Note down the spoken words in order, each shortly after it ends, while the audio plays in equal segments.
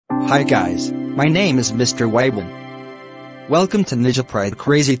Hi guys, my name is Mr. Wybin. Welcome to Ninja Pride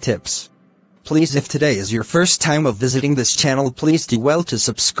Crazy Tips. Please, if today is your first time of visiting this channel, please do well to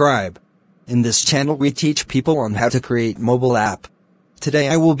subscribe. In this channel we teach people on how to create mobile app. Today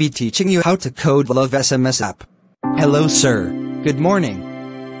I will be teaching you how to code Love SMS app. Hello sir, good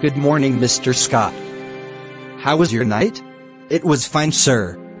morning. Good morning Mr. Scott. How was your night? It was fine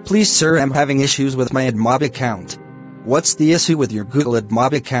sir. Please sir, I'm having issues with my Admob account. What's the issue with your Google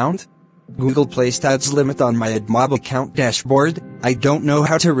Admob account? Google placed ads limit on my Admob account dashboard. I don't know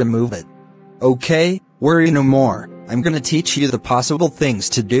how to remove it. Okay, worry no more. I'm gonna teach you the possible things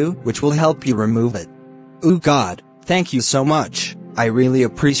to do which will help you remove it. Oh God, thank you so much. I really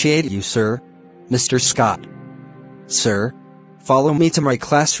appreciate you sir. Mr. Scott. Sir, follow me to my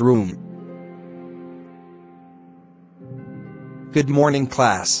classroom. Good morning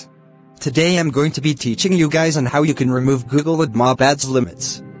class. Today I'm going to be teaching you guys on how you can remove Google Admob ads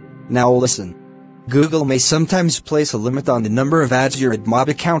limits. Now listen. Google may sometimes place a limit on the number of ads your Admob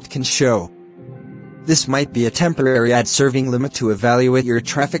account can show. This might be a temporary ad serving limit to evaluate your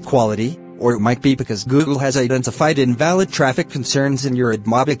traffic quality, or it might be because Google has identified invalid traffic concerns in your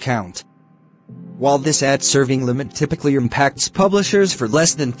Admob account. While this ad serving limit typically impacts publishers for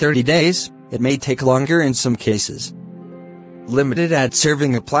less than 30 days, it may take longer in some cases. Limited ad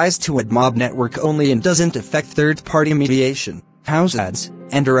serving applies to Admob network only and doesn't affect third-party mediation, house ads,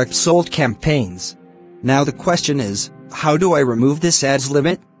 and direct sold campaigns. Now the question is, how do I remove this ads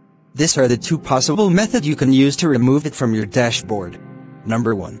limit? These are the two possible methods you can use to remove it from your dashboard.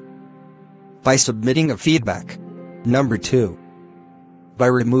 Number 1. By submitting a feedback. Number 2. By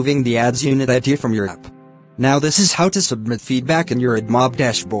removing the ads unit ID from your app. Now this is how to submit feedback in your Admob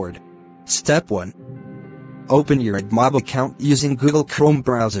dashboard. Step 1. Open your Admob account using Google Chrome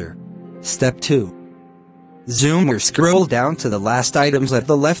browser. Step 2. Zoom or scroll down to the last items at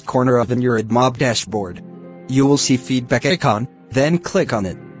the left corner of your Admob dashboard. You will see feedback icon, then click on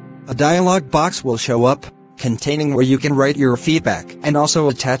it. A dialog box will show up, containing where you can write your feedback and also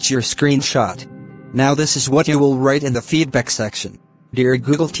attach your screenshot. Now this is what you will write in the feedback section. Dear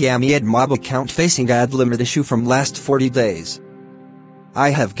Google, TME Admob account facing ad limit issue from last 40 days. I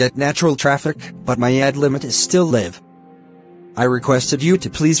have get natural traffic, but my ad limit is still live. I requested you to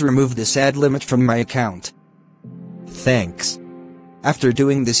please remove this ad limit from my account. Thanks. After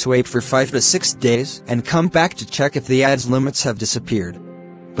doing this, wait for 5 to 6 days and come back to check if the ads limits have disappeared.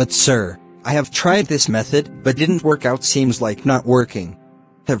 But sir, I have tried this method but didn't work out, seems like not working.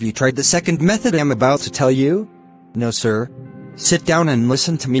 Have you tried the second method I'm about to tell you? No sir. Sit down and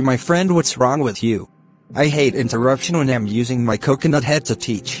listen to me my friend, what's wrong with you? I hate interruption when I'm using my coconut head to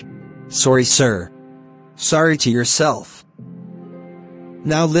teach. Sorry sir. Sorry to yourself.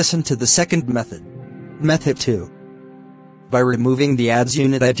 Now listen to the second method. Method 2. By removing the ads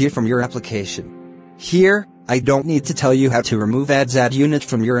unit ID from your application. Here, I don't need to tell you how to remove ads ad unit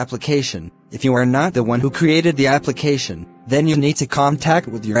from your application. If you are not the one who created the application, then you need to contact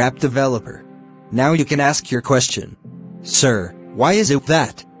with your app developer. Now you can ask your question. Sir, why is it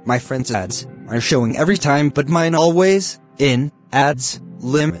that my friend's ads are showing every time but mine always in ads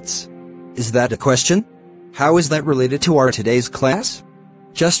limits? Is that a question? How is that related to our today's class?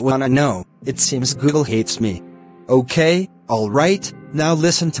 Just wanna know. It seems Google hates me. Okay, alright, now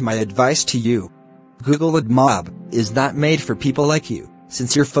listen to my advice to you. Google Admob is not made for people like you,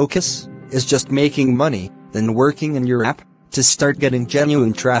 since your focus is just making money, then working in your app to start getting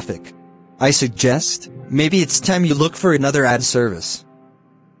genuine traffic. I suggest, maybe it's time you look for another ad service.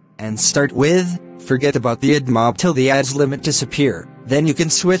 And start with, forget about the Admob till the ads limit disappear, then you can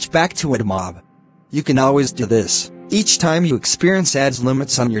switch back to Admob. You can always do this each time you experience ads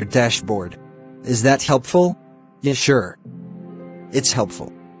limits on your dashboard. Is that helpful? Yeah sure. It's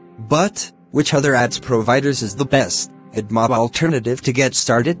helpful. But, which other ads providers is the best Admob alternative to get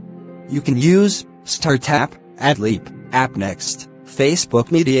started? You can use StartApp, AdLeap, AppNext,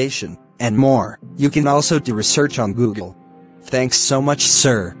 Facebook Mediation, and more. You can also do research on Google. Thanks so much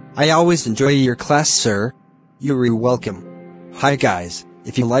sir. I always enjoy your class sir. You're welcome. Hi guys,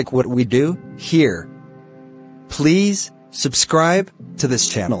 if you like what we do here, please subscribe to this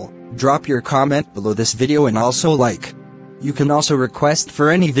channel, drop your comment below this video and also like. You can also request for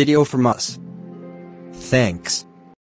any video from us. Thanks.